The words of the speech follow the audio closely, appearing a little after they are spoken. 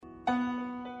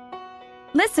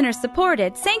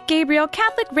Listener-supported St. Gabriel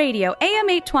Catholic Radio AM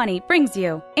 820 brings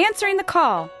you Answering the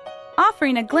Call,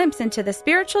 offering a glimpse into the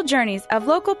spiritual journeys of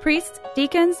local priests,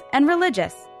 deacons, and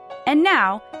religious. And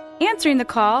now, Answering the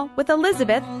Call with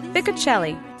Elizabeth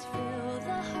Ficocelli.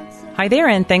 Hi there,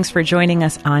 and thanks for joining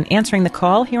us on Answering the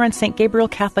Call here on St. Gabriel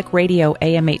Catholic Radio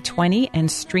AM 820 and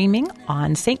streaming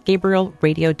on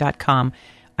stgabrielradio.com.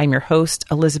 I'm your host,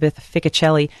 Elizabeth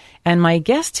Ficocelli, and my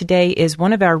guest today is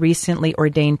one of our recently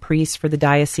ordained priests for the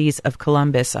Diocese of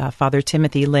Columbus, Father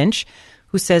Timothy Lynch,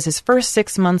 who says his first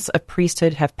 6 months of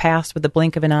priesthood have passed with the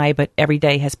blink of an eye, but every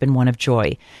day has been one of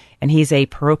joy. And he's a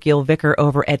parochial vicar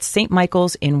over at St.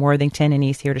 Michael's in Worthington, and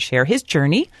he's here to share his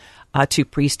journey to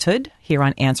priesthood here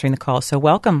on Answering the Call. So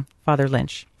welcome, Father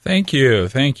Lynch. Thank you.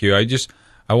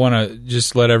 I want to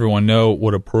just let everyone know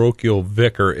what a parochial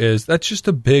vicar is. That's just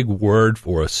a big word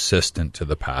for assistant to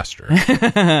the pastor.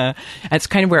 That's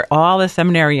kind of where all the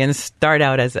seminarians start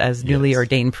out as newly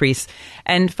ordained priests.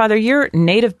 And Father, you're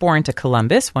native-born to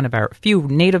Columbus, one of our few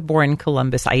native-born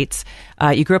Columbusites.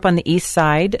 You grew up on the east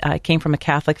side, came from a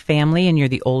Catholic family, and you're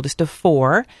the oldest of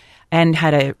four, and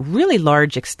had a really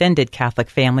large extended Catholic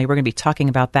family. We're going to be talking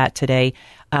about that today.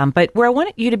 But where I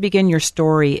want you to begin your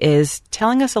story is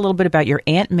telling us a little bit about your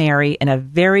Aunt Mary and a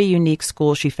very unique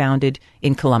school she founded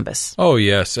in Columbus. Oh,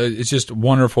 yes. It's just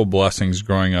wonderful blessings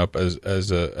growing up as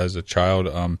a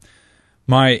child.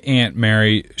 My Aunt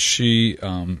Mary, she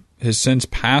has since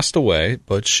passed away,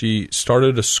 but she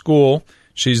started a school.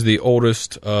 She's the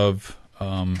oldest of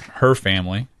her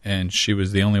family, and she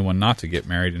was the only one not to get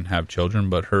married and have children,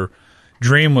 but her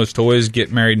dream was to always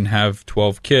get married and have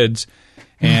 12 kids,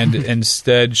 and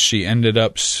instead she ended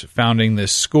up founding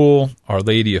this school, Our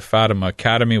Lady of Fatima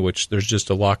Academy, which there's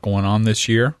just a lot going on this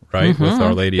year, right, with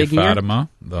Our Lady of Fatima,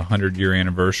 the 100-year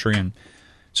anniversary, and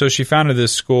so she founded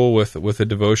this school with a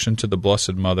devotion to the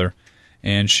Blessed Mother,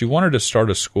 and she wanted to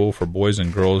start a school for boys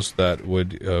and girls that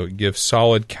would give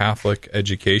solid Catholic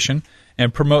education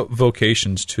and promote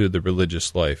vocations to the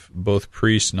religious life, both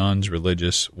priests, nuns,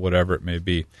 religious, whatever it may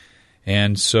be.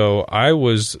 And so I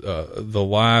was the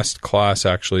last class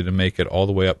actually to make it all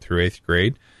the way up through 8th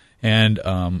grade, and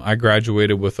I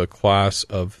graduated with a class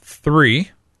of 3,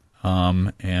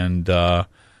 and all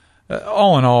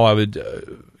in all, I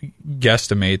would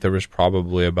guesstimate there was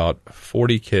probably about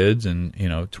 40 kids, and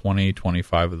 20,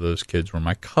 25 of those kids were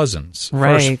my cousins,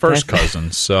 first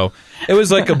cousins. So it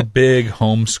was like a big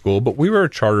home school, but we were a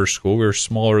charter school. We were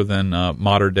smaller than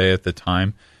Mater Dei at the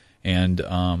time, and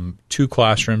 2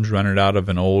 classrooms rented out of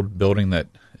an old building that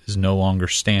is no longer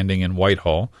standing in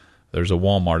Whitehall. There's a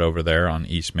Walmart over there on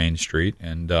East Main Street,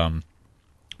 and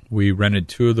we rented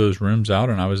 2 of those rooms out,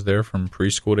 and I was there from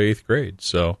preschool to 8th grade.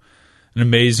 So an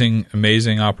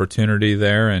amazing opportunity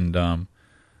there, and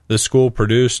the school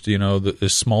produced,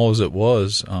 as small as it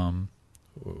was,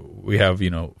 we have,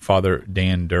 Father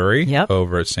Dan Dury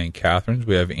over at St. Catherine's.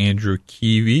 We have Andrew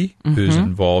Keevy, who's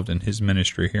involved in his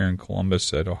ministry here in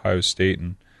Columbus at Ohio State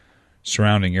and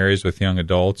surrounding areas with young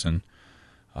adults, and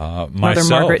myself. Mother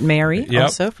Margaret Mary,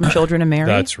 also from Children of Mary.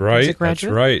 That's right. That's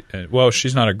right. Well,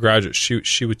 she's not a graduate. She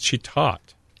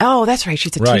taught. Oh, that's right.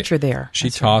 She's a teacher there. She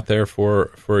taught there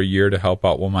for a year to help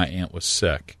out while my aunt was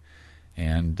sick,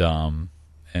 and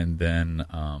then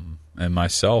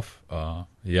myself.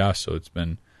 So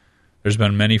there's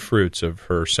been many fruits of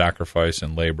her sacrifice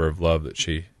and labor of love that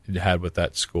she had with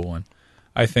that school, and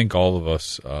I think all of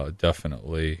us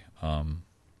definitely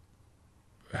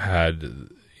had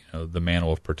the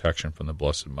mantle of protection from the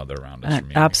Blessed Mother around us.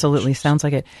 Absolutely. Sounds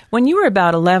like it. When you were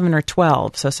about 11 or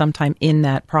 12, so sometime in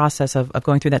that process of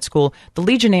going through that school, the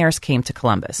Legionnaires came to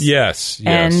Columbus. Yes.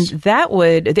 And that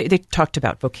they talked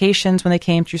about vocations when they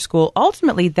came to your school.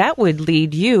 Ultimately, that would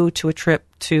lead you to a trip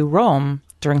to Rome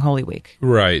during Holy Week.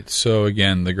 Right. So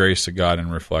again, the grace of God in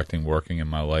reflecting, working in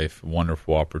my life,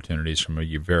 wonderful opportunities from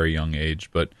a very young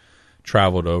age, but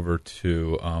traveled over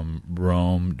to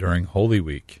Rome during Holy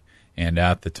Week. And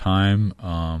at the time,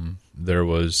 there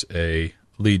was a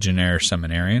Legionnaire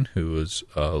seminarian who was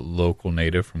a local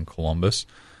native from Columbus,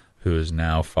 who is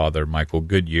now Father Michael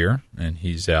Goodyear, and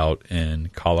he's out in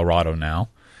Colorado now,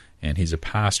 and he's a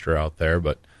pastor out there.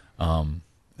 But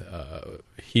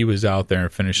he was out there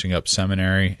finishing up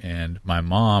seminary, and my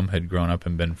mom had grown up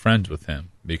and been friends with him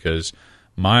because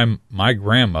my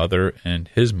grandmother and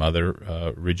his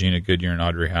mother, Regina Goodyear and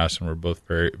Audrey Hassan, were both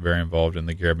very, very involved in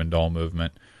the Garabandal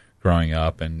movement growing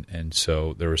up, and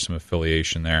so there was some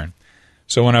affiliation there.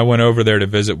 So when I went over there to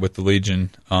visit with the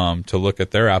Legion to look at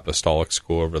their apostolic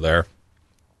school over there,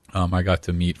 I got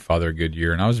to meet Father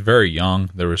Goodyear, and I was very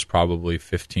young. There was probably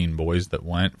 15 boys that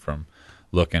went from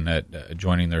looking at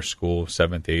joining their school,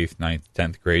 7th, 8th, 9th,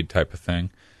 10th grade type of thing.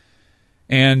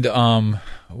 And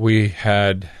we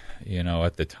had,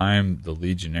 at the time, the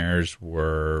Legionnaires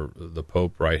were the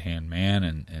Pope right-hand man,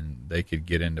 and they could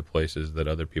get into places that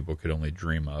other people could only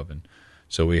dream of. And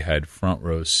so we had front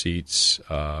row seats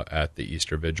at the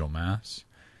Easter Vigil Mass,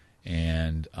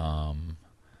 and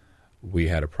we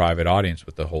had a private audience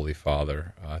with the Holy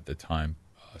Father at the time,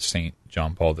 St.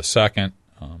 John Paul II,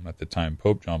 at the time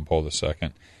Pope John Paul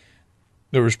II.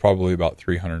 There was probably about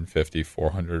 350,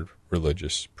 400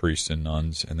 religious priests and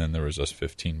nuns, and then there was us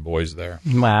 15 boys there.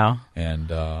 Wow. And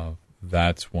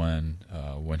that's when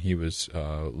he was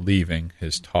leaving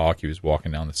his talk, he was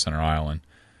walking down the center aisle, and,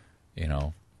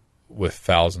 with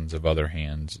thousands of other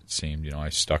hands, it seemed, I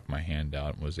stuck my hand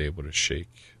out and was able to shake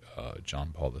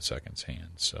John Paul II's hand.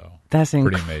 So that's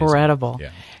incredible.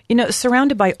 Yeah.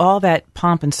 Surrounded by all that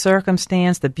pomp and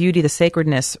circumstance, the beauty, the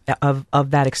sacredness of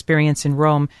that experience in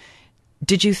Rome,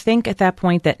 did you think at that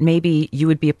point that maybe you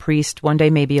would be a priest one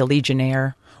day, maybe a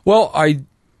legionnaire? Well,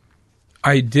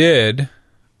 I did,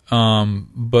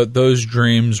 but those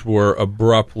dreams were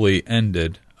abruptly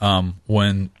ended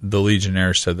when the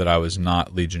legionnaires said that I was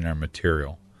not legionnaire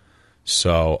material.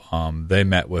 So they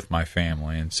met with my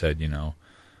family and said,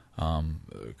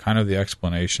 kind of the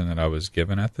explanation that I was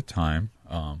given at the time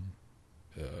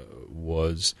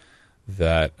was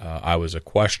that I was a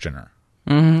questioner.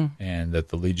 Mm-hmm. And that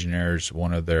the Legionnaires,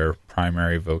 one of their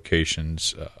primary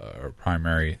vocations or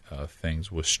primary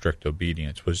things was strict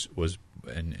obedience.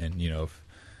 And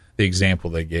the example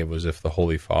they gave was if the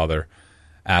Holy Father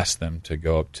asked them to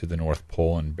go up to the North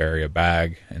Pole and bury a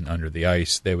bag and under the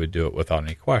ice, they would do it without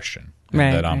any question. And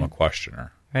that I'm a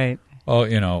questioner. Right.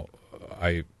 Well,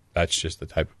 that's just the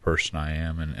type of person I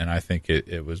am, and I think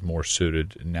it was more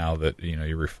suited now that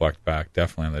you reflect back,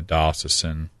 definitely on the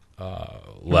diocesan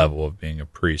level of being a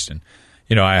priest. And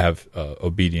I have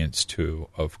obedience to,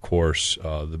 of course,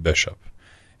 the bishop,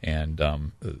 and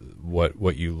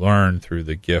what you learn through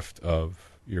the gift of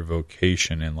your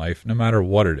vocation in life, no matter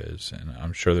what it is. And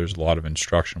I'm sure there's a lot of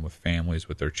instruction with families,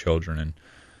 with their children and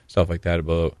stuff like that,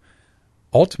 but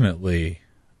ultimately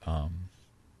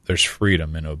there's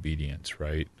freedom in obedience,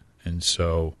 right? And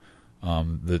so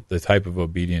the type of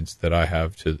obedience that I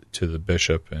have to the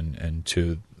bishop and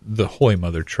to the Holy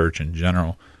Mother Church in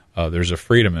general, there's a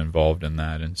freedom involved in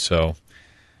that. And so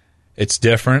it's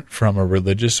different from a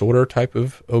religious order type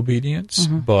of obedience,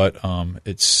 mm-hmm. but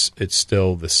it's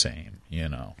still the same,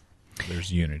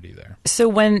 There's unity there. So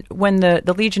when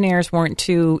the Legionnaires weren't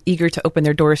too eager to open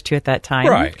their doors to you at that time,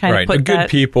 right? Good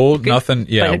people, nothing.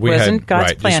 Yeah, but it wasn't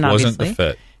God's plan. Just obviously wasn't the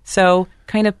fit. So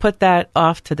kind of put that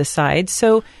off to the side.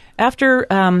 So after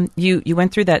you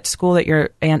went through that school that your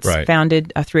aunts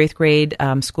founded through 8th grade,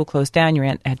 school closed down, your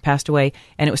aunt had passed away,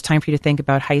 and it was time for you to think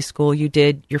about high school. You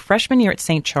did your freshman year at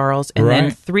St. Charles, and then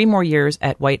 3 more years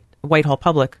at Whitehall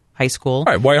Public High School.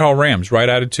 Right, Whitehall Rams. Right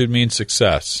attitude means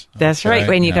success. That's right.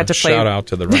 And you got to play. Shout out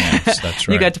to the Rams. That's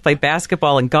right. You got to play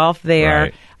basketball and golf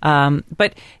there. Right.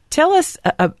 But tell us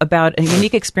about a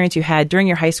unique experience you had during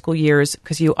your high school years,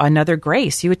 because another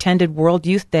grace. You attended World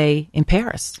Youth Day in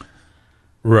Paris.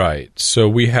 Right. So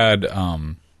we had.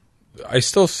 I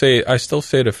still say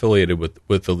it affiliated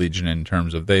with the Legion in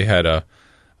terms of they had a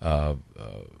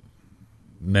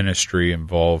ministry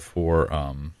involved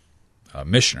for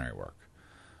missionary work.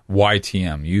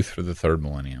 YTM, Youth for the Third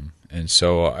Millennium, and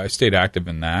so I stayed active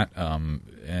in that,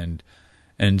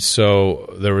 and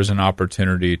so there was an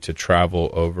opportunity to travel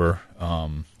over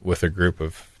with a group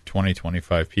of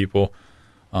 25 people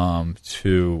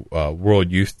to World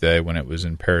Youth Day when it was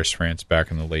in Paris, France,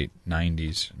 back in the late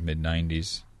 90s, mid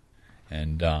 90s,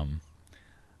 and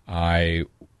I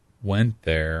went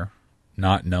there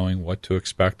not knowing what to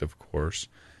expect, of course,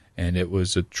 and it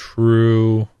was a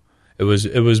true. It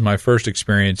was my first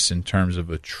experience in terms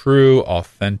of a true,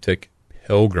 authentic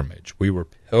pilgrimage. We were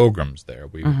pilgrims there.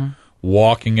 We were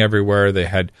walking everywhere. They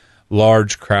had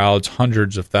large crowds,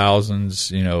 hundreds of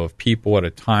thousands, of people at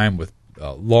a time with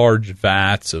large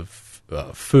vats of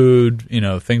food,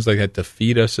 things like that to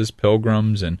feed us as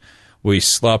pilgrims. And we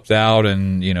slept out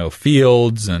in,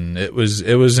 fields, and it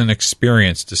was an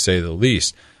experience to say the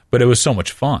least. But it was so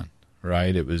much fun,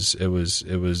 right? It was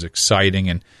exciting,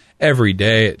 and every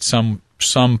day at some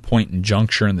point in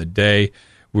juncture in the day,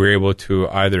 we were able to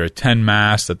either attend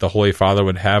Mass that the Holy Father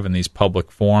would have in these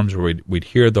public forums where we'd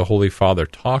hear the Holy Father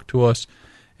talk to us,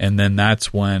 and then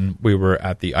that's when we were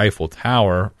at the Eiffel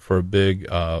Tower for a big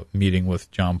meeting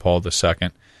with John Paul II.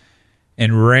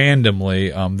 And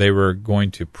randomly, they were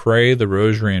going to pray the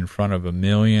Rosary in front of a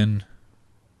million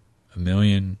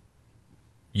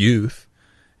youth,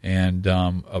 and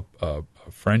a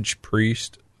French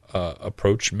priest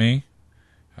approached me.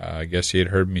 I guess he had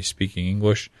heard me speaking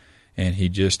English, and he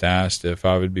just asked if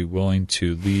I would be willing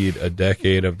to lead a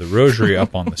decade of the Rosary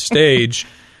up on the stage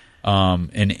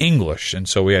in English. And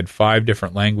so we had 5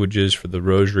 different languages for the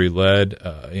Rosary led,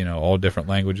 all different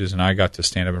languages, and I got to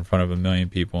stand up in front of 1 million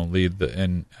people and lead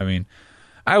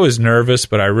I was nervous,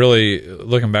 but I really,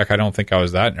 looking back, I don't think I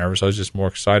was that nervous. I was just more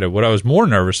excited. What I was more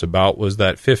nervous about was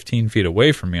that 15 feet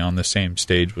away from me on the same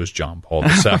stage was John Paul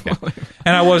II.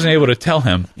 And I wasn't able to tell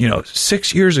him,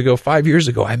 6 years ago, 5 years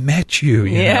ago, I met you.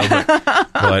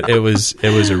 But it was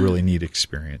a really neat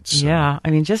experience. So. Yeah.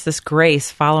 Just this grace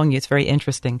following you. It's very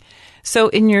interesting. So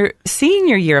in your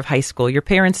senior year of high school, your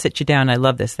parents sit you down. I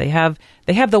love this. They have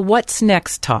the what's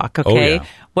next talk. Okay. Oh, yeah.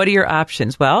 What are your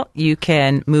options? Well, you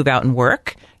can move out and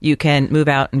work. You can move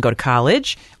out and go to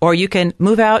college, or you can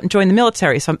move out and join the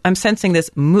military. So I'm sensing this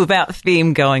move out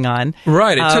theme going on.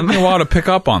 Right. It took me a while to pick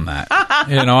up on that.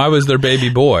 I was their baby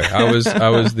boy. I was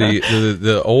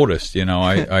the oldest.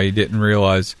 I didn't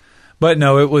realize. But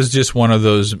no, it was just one of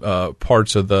those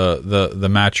parts of the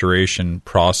maturation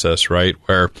process, right?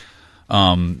 Where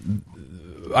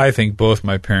I think both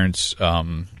my parents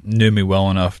knew me well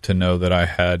enough to know that I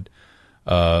had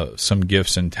some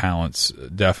gifts and talents,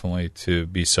 definitely, to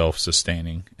be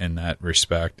self-sustaining in that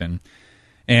respect, and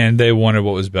they wanted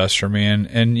what was best for me.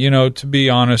 And to be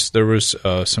honest, there was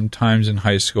some times in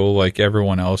high school, like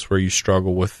everyone else, where you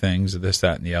struggle with things, this,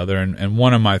 that, and the other. And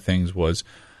one of my things was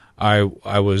I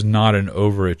was not an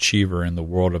overachiever in the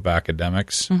world of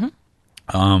academics.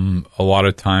 Mm-hmm. A lot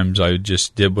of times I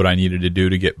just did what I needed to do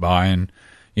to get by, and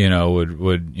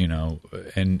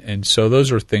and so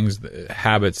those are things,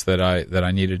 habits that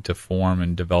I needed to form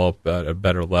and develop at a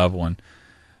better level. And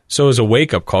so as a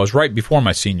wake up call, it was right before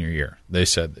my senior year. They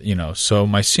said, so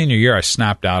my senior year, I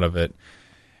snapped out of it,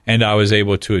 and I was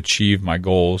able to achieve my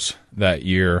goals that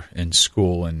year in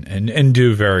school and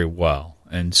do very well.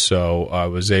 And so I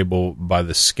was able, by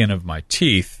the skin of my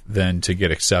teeth, then to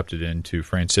get accepted into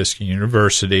Franciscan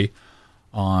University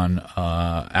on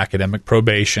academic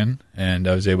probation, and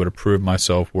I was able to prove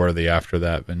myself worthy after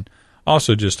that. And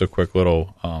also, just a quick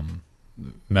little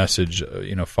message,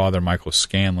 Father Michael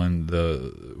Scanlon,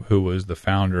 who was the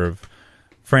founder of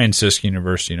Franciscan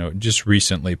University, just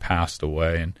recently passed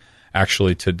away, and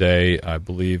actually today, I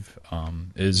believe,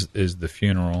 is the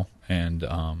funeral, and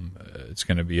it's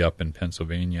going to be up in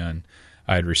Pennsylvania, and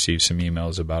I had received some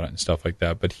emails about it and stuff like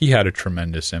that. But he had a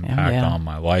tremendous impact on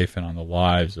my life and on the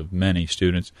lives of many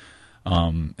students,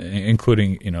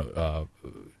 including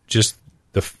just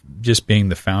being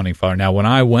the founding father. Now, when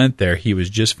I went there, he was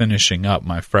just finishing up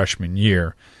my freshman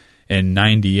year in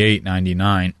 98,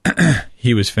 99.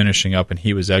 He was finishing up, and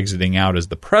he was exiting out as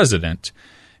the president,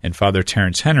 and Father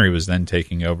Terrence Henry was then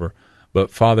taking over. But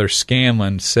Father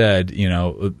Scanlon said,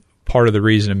 part of the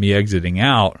reason of me exiting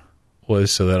out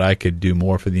was so that I could do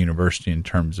more for the university in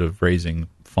terms of raising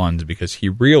funds, because he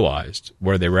realized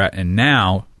where they were at. And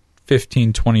now,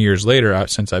 15, 20 years later,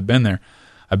 since I've been there,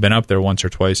 I've been up there once or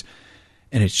twice,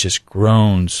 and it's just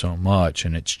grown so much,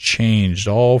 and it's changed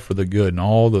all for the good, and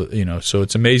all the, so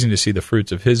it's amazing to see the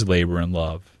fruits of his labor and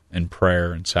love and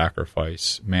prayer and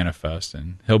sacrifice manifest.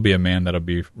 And he'll be a man that'll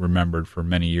be remembered for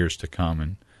many years to come,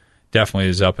 and definitely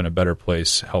is up in a better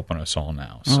place helping us all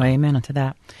now. So. Oh, amen unto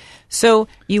that. So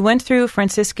you went through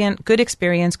Franciscan, good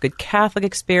experience, good Catholic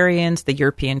experience, the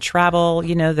European travel,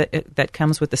 that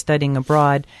comes with the studying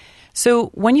abroad. So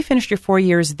when you finished your 4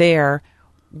 years there,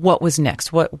 what was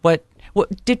next? What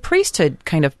did priesthood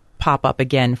kind of pop up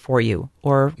again for you,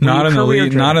 or not in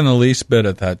the least bit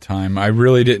at that time? I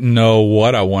really didn't know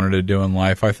what I wanted to do in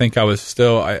life. I think I was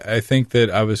still. I think that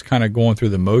I was kind of going through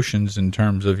the motions in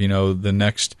terms of the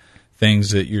next things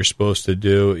that you're supposed to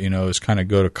do, is kind of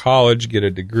go to college, get a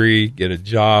degree, get a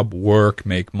job, work,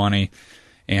 make money.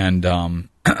 And,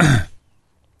 I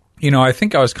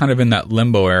think I was kind of in that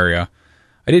limbo area.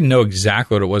 I didn't know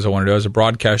exactly what it was I wanted to do. I was a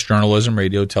broadcast journalism,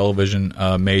 radio, television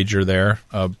major there,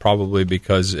 probably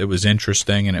because it was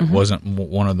interesting and it wasn't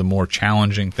one of the more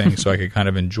challenging things, so I could kind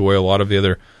of enjoy a lot of the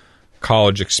other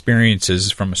college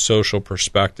experiences from a social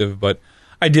perspective. But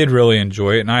I did really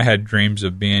enjoy it, and I had dreams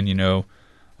of being,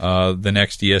 the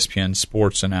next ESPN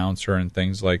sports announcer and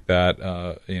things like that,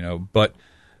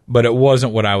 but it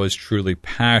wasn't what I was truly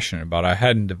passionate about. I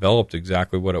hadn't developed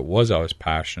exactly what it was I was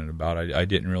passionate about. I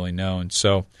didn't really know. And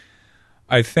so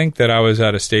I think that I was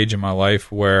at a stage in my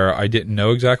life where I didn't know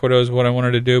exactly what I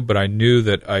wanted to do, but I knew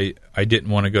that I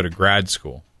didn't want to go to grad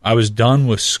school. I was done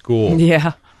with school.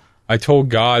 Yeah. I told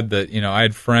God that, I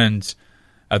had friends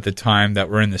at the time that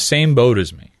were in the same boat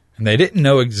as me, and they didn't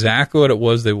know exactly what it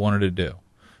was they wanted to do.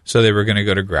 So they were going to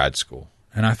go to grad school.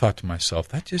 And I thought to myself,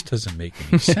 that just doesn't make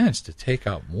any sense to take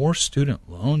out more student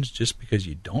loans just because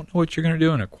you don't know what you're going to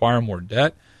do and acquire more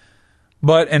debt.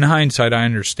 But in hindsight, I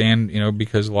understand,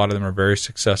 because a lot of them are very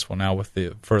successful now with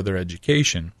the further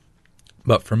education.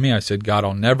 But for me, I said, God,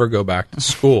 I'll never go back to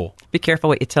school. Be careful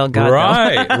what you tell God.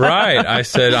 Right. I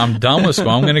said, I'm done with school.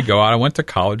 I'm going to go out. I went to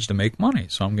college to make money,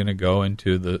 so I'm going to go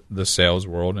into the sales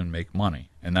world and make money.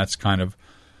 And that's kind of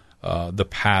the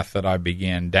path that I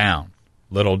began down.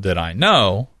 Little did I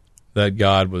know that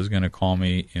God was going to call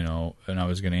me, and I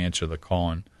was going to answer the call.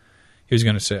 And he was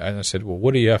going to say, and I said, well,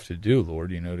 what do you have to do,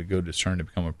 Lord, to go discern to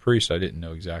become a priest? I didn't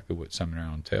know exactly what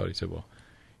seminary entailed. He said, well,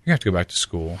 you have to go back to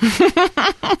school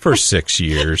for 6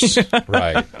 years.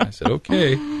 Right. I said,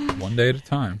 okay, one day at a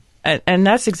time. And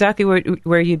that's exactly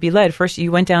where you'd be led. First,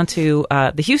 you went down to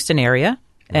the Houston area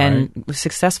and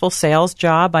successful sales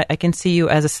job. I can see you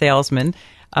as a salesman.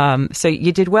 So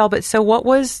you did well. But so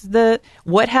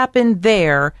what happened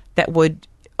there that would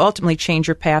ultimately change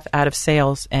your path out of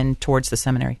sales and towards the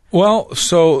seminary? Well,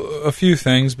 so a few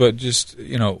things, but just,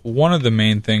 one of the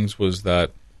main things was that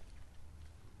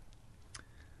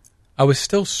I was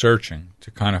still searching to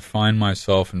kind of find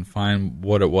myself and find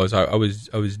what it was. I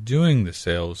was doing the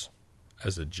sales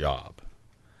as a job,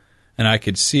 and I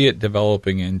could see it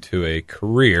developing into a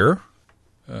career,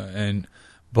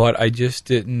 but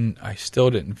I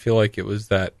still didn't feel like it was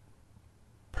that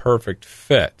perfect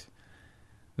fit.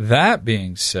 That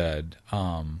being said,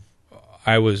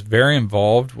 I was very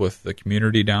involved with the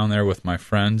community down there, with my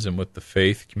friends and with the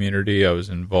faith community. I was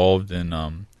involved in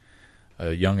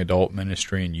a young adult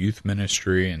ministry and youth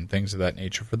ministry and things of that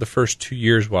nature for the first 2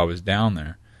 years while I was down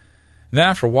there. And then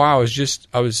after a while,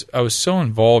 I was so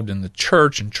involved in the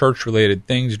church and church-related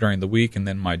things during the week and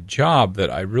then my job that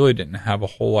I really didn't have a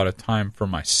whole lot of time for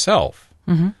myself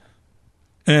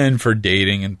and for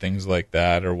dating and things like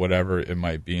that or whatever it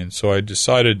might be. And so I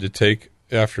decided to take,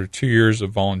 after 2 years of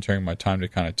volunteering my time, to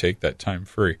kind of take that time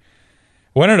free.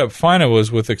 What I ended up finding was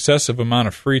with excessive amount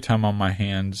of free time on my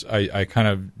hands, I kind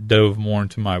of dove more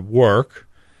into my work.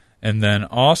 And then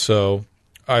also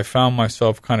I found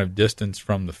myself kind of distanced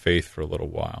from the faith for a little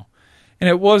while. And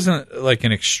it wasn't like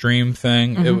an extreme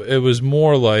thing. It was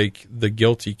more like the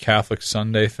guilty Catholic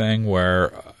Sunday thing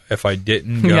where if I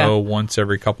didn't go once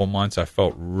every couple months, I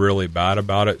felt really bad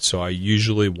about it. So I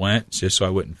usually went just so I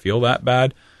wouldn't feel that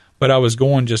bad. But I was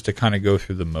going just to kind of go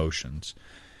through the motions.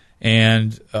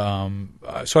 And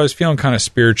so I was feeling kind of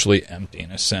spiritually empty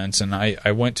in a sense. And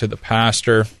I went to the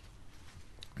pastor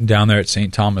down there at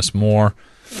St. Thomas More,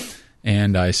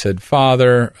 and I said,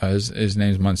 Father, his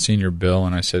name's Monsignor Bill,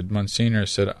 and I said, Monsignor,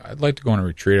 I'd like to go on a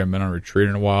retreat. I haven't been on a retreat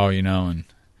in a while, and I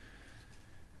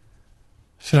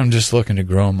said, I'm just looking to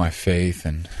grow in my faith.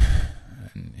 And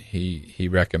he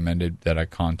recommended that I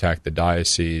contact the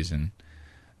diocese, and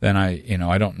then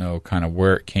I don't know kind of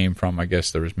where it came from. I guess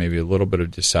there was maybe a little bit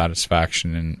of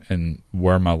dissatisfaction in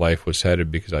where my life was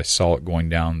headed because I saw it going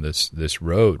down this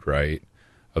road, right,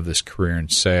 of this career in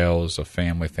sales, a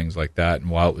family, things like that.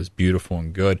 And while it was beautiful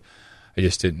and good, I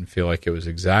just didn't feel like it was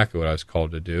exactly what I was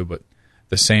called to do. But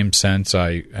the same sense,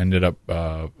 I ended up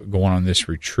going on this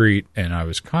retreat, and I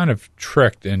was kind of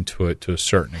tricked into it to a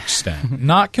certain extent.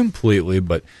 Not completely,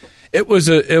 but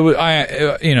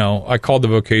I called the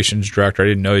vocations director. I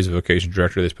didn't know he was a vocations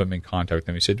director. They just put me in contact with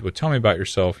him. He said, well, tell me about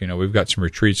yourself. We've got some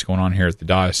retreats going on here at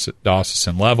the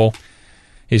diocesan level.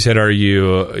 He said, are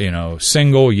you,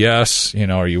 single? Yes.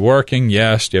 Are you working?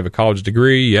 Yes. Do you have a college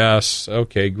degree? Yes.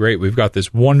 Okay, great. We've got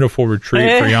this wonderful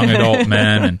retreat for young adult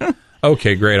men. And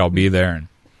okay, great. I'll be there. And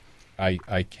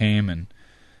I came and,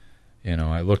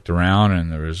 I looked around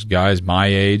and there was guys my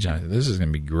age. And I said, this is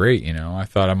going to be great. I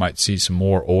thought I might see some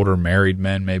more older married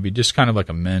men, maybe just kind of like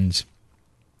a men's.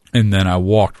 And then I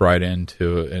walked right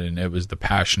into it, and it was the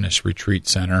Passionist Retreat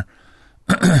Center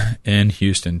in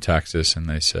Houston, Texas. And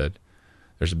they said,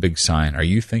 there's a big sign, are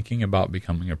you thinking about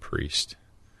becoming a priest?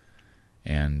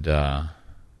 And,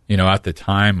 at the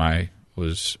time I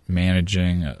was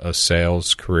managing a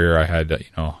sales career. I had,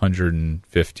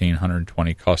 115,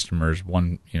 120 customers,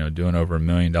 doing over $1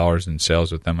 million in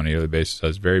sales with them on a yearly basis. I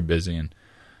was very busy, and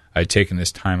I had taken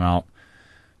this time out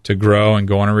to grow and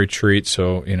go on a retreat.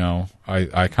 So,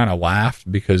 I kind of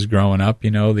laughed because growing up,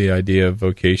 the idea of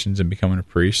vocations and becoming a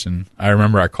priest. And I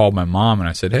remember I called my mom and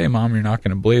I said, hey, Mom, you're not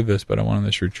going to believe this, but I went on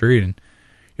this retreat. And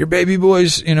your baby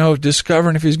boy's,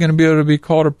 discovering if he's going to be able to be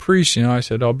called a priest. I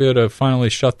said, I'll be able to finally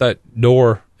shut that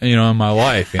door, in my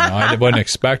life. I wasn't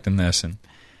expecting this. And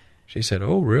she said,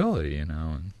 oh, really?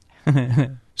 And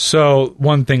So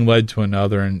one thing led to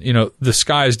another, and the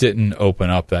skies didn't open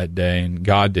up that day, and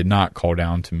God did not call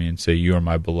down to me and say, "You are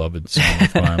my beloved son,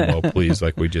 with whom I am well pleased,"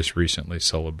 like we just recently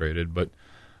celebrated. But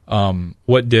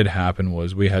what did happen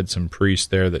was we had some priests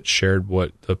there that shared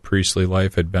what the priestly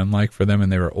life had been like for them,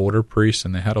 and they were older priests,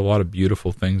 and they had a lot of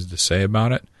beautiful things to say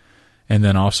about it. And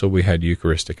then also we had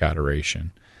Eucharistic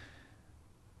adoration.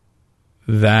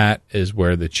 That is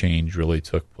where the change really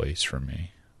took place for me.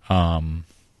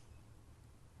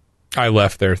 I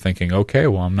left there thinking, okay,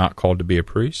 well, I'm not called to be a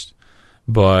priest,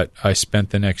 but I spent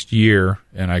the next year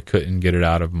and I couldn't get it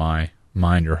out of my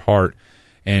mind or heart.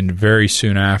 And very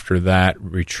soon after that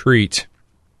retreat,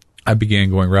 I began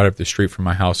going right up the street from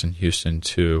my house in Houston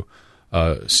to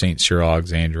St. Cyril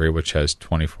Alexandria, which has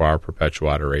 24-hour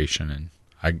perpetual adoration.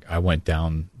 And I went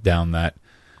down that,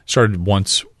 started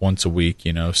once a week,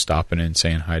 stopping in,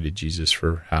 saying hi to Jesus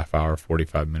for half hour,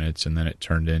 45 minutes, and then it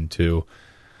turned into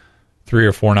 3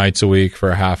 or 4 nights a week for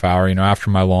a half hour,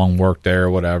 after my long work day or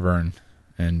whatever.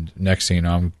 And next thing you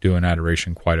know, I'm doing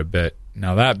adoration quite a bit.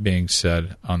 Now, that being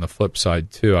said, on the flip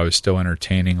side, too, I was still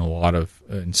entertaining a lot of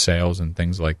in sales and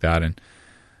things like that. And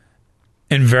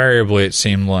invariably, it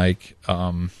seemed like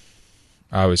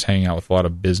I was hanging out with a lot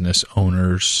of business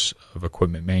owners of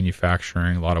equipment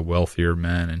manufacturing, a lot of wealthier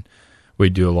men, and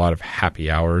we'd do a lot of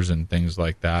happy hours and things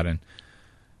like that. And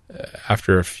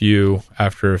after a few,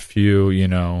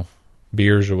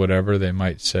 beers or whatever, they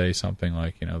might say something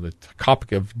like, the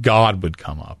topic of God would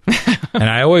come up. And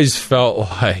I always felt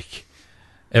like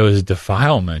it was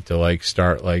defilement to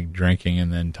start drinking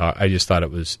and then talk. I just thought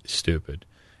it was stupid.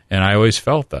 And I always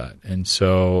felt that. And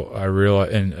so I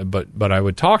realized, but I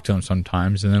would talk to him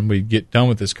sometimes, and then we'd get done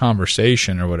with this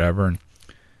conversation or whatever, and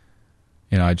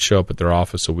I'd show up at their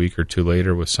office a week or two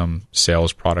later with some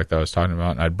sales product I was talking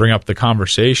about, and I'd bring up the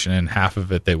conversation, and half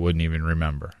of it they wouldn't even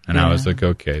remember. And I was like,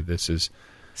 okay, this is...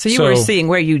 So you were seeing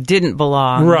where you didn't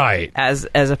belong, right, as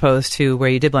opposed to where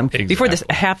you did belong. Exactly. Before this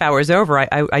half hour is over,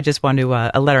 I just want to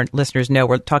let our listeners know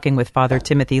we're talking with Father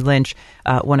Timothy Lynch,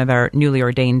 one of our newly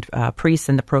ordained priests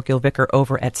and the parochial vicar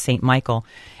over at St. Michael.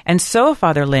 And so,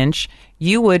 Father Lynch,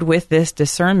 you would, with this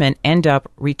discernment, end up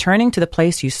returning to the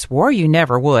place you swore you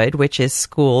never would, which is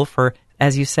school for,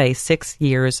 as you say, 6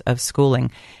 years of schooling.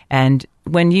 And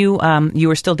when you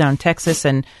were still down in Texas,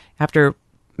 and after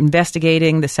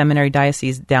investigating the seminary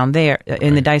diocese down there,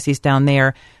 in the diocese down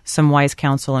there, some wise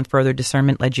counsel and further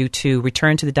discernment led you to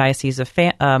return to the Diocese of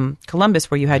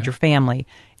Columbus, where you had your family,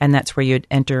 and that's where you'd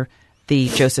enter the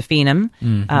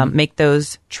Josephinum, make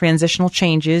those transitional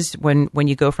changes when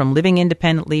you go from living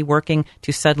independently, working,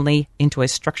 to suddenly into a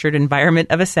structured environment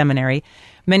of a seminary.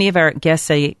 Many of our guests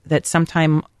say that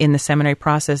sometime in the seminary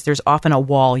process, there's often a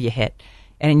wall you hit.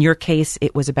 And in your case,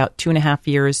 it was about 2.5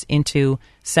 years into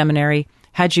seminary.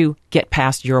 How'd you get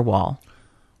past your wall?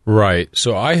 Right.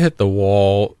 So I hit the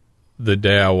wall the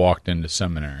day I walked into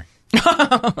seminary.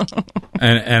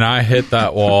 and I hit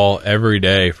that wall every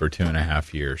day for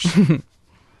 2.5 years.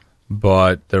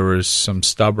 But there was some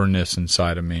stubbornness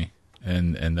inside of me,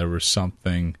 and there was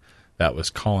something that was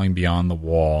calling beyond the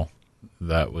wall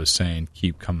that was saying,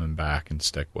 keep coming back and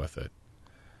stick with it.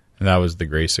 And that was the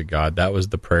grace of God. That was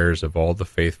the prayers of all the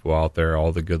faithful out there,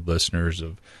 all the good listeners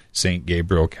of St.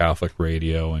 Gabriel Catholic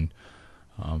Radio, and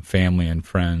family and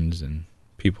friends and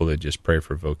people that just pray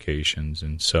for vocations.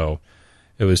 And so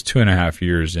it was 2.5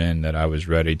 years in that I was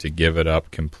ready to give it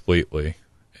up completely,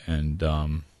 and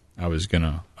I was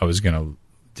gonna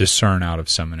discern out of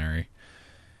seminary.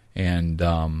 And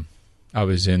I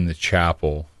was in the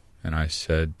chapel, and I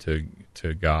said to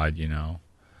God,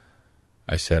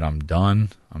 I said, I'm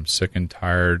done. I'm sick and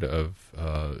tired of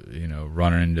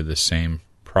running into the same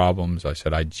problems. I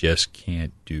said, I just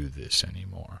can't do this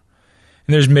anymore.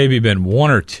 And there's maybe been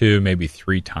 1 or 2, maybe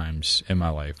 3 times in my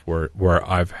life where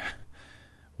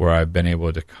I've been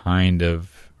able to kind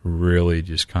of really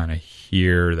just kind of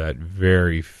hear that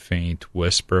very faint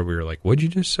whisper. We were like, what'd you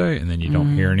just say? And then you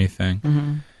don't hear anything.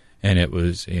 Mm-hmm. And it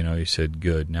was, he said,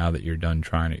 good, now that you're done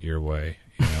trying it your way,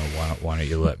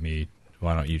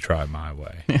 why don't you try my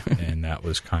way? And that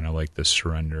was kind of like the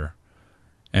surrender.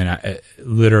 And I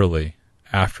literally,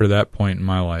 after that point in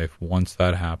my life, once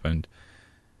that happened,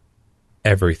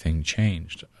 everything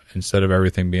changed. Instead of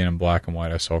everything being in black and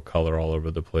white, I saw color all over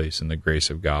the place, and the grace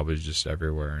of God was just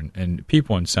everywhere. And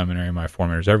people in seminary, my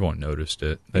formators, everyone noticed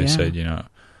it. They said,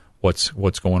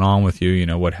 what's going on with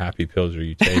you? What happy pills are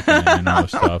you taking? And all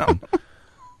this stuff. And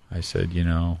I said,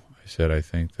 I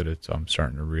think that I'm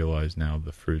starting to realize now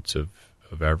the fruits of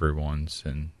everyone's,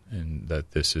 and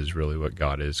that this is really what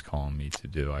God is calling me to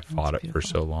do. I fought it for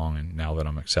so long, and now that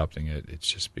I'm accepting it, it's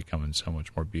just becoming so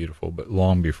much more beautiful. But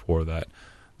long before that,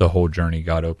 the whole journey,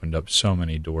 God opened up so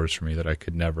many doors for me that I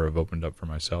could never have opened up for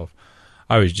myself.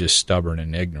 I was just stubborn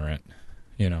and ignorant,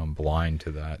 and blind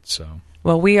to that. So,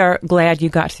 well, we are glad you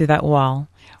got through that wall.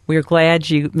 We're glad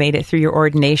you made it through your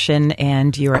ordination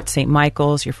and you're at St.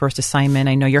 Michael's, your first assignment.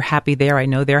 I know you're happy there. I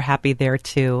know they're happy there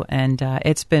too. And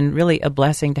it's been really a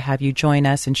blessing to have you join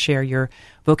us and share your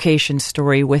vocation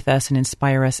story with us and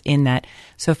inspire us in that.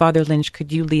 So, Father Lynch,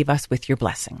 could you leave us with your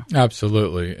blessing?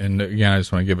 Absolutely. And again, I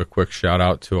just want to give a quick shout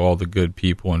out to all the good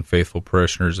people and faithful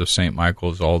parishioners of St.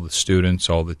 Michael's, all the students,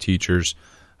 all the teachers,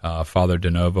 Father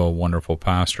DeNovo, a wonderful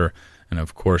pastor, and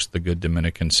of course the good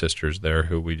Dominican sisters there,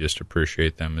 who we just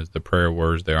appreciate them as the prayer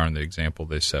warriors they are and the example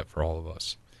they set for all of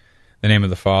us. In the name of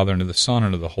the Father, and of the Son,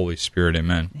 and of the Holy Spirit,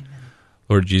 amen. Amen.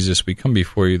 Lord Jesus, we come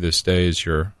before you this day as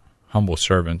your humble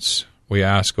servants. We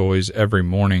ask always every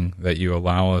morning that you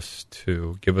allow us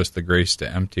to give us the grace to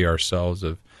empty ourselves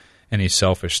of any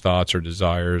selfish thoughts or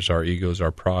desires, our egos,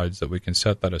 our prides, that we can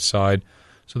set that aside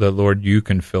so that, Lord, you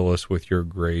can fill us with your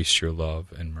grace, your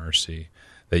love, and mercy,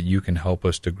 that you can help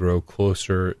us to grow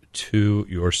closer to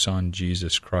your Son,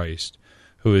 Jesus Christ,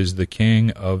 who is the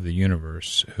King of the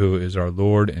universe, who is our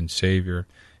Lord and Savior,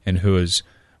 and who, as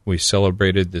we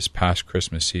celebrated this past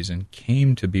Christmas season,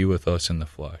 came to be with us in the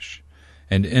flesh.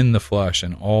 And in the flesh,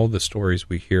 and all the stories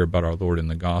we hear about our Lord in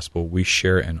the gospel, we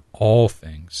share in all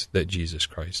things that Jesus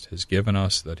Christ has given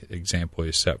us, that example he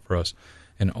has set for us,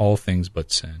 in all things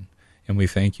but sin. And we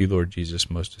thank you, Lord Jesus,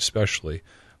 most especially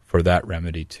for that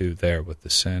remedy too there with the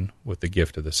sin, with the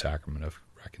gift of the sacrament of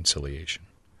reconciliation.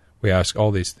 We ask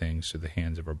all these things through the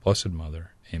hands of our Blessed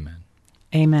Mother. Amen.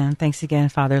 Amen. Thanks again,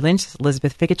 Father Lynch.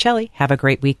 Elizabeth Ficocelli. Have a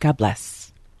great week. God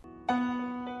bless.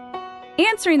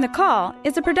 Answering the Call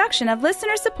is a production of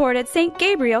listener-supported St.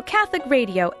 Gabriel Catholic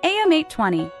Radio, AM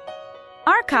 820.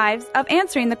 Archives of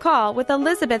Answering the Call with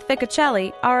Elizabeth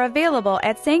Ficocelli are available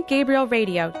at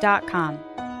stgabrielradio.com.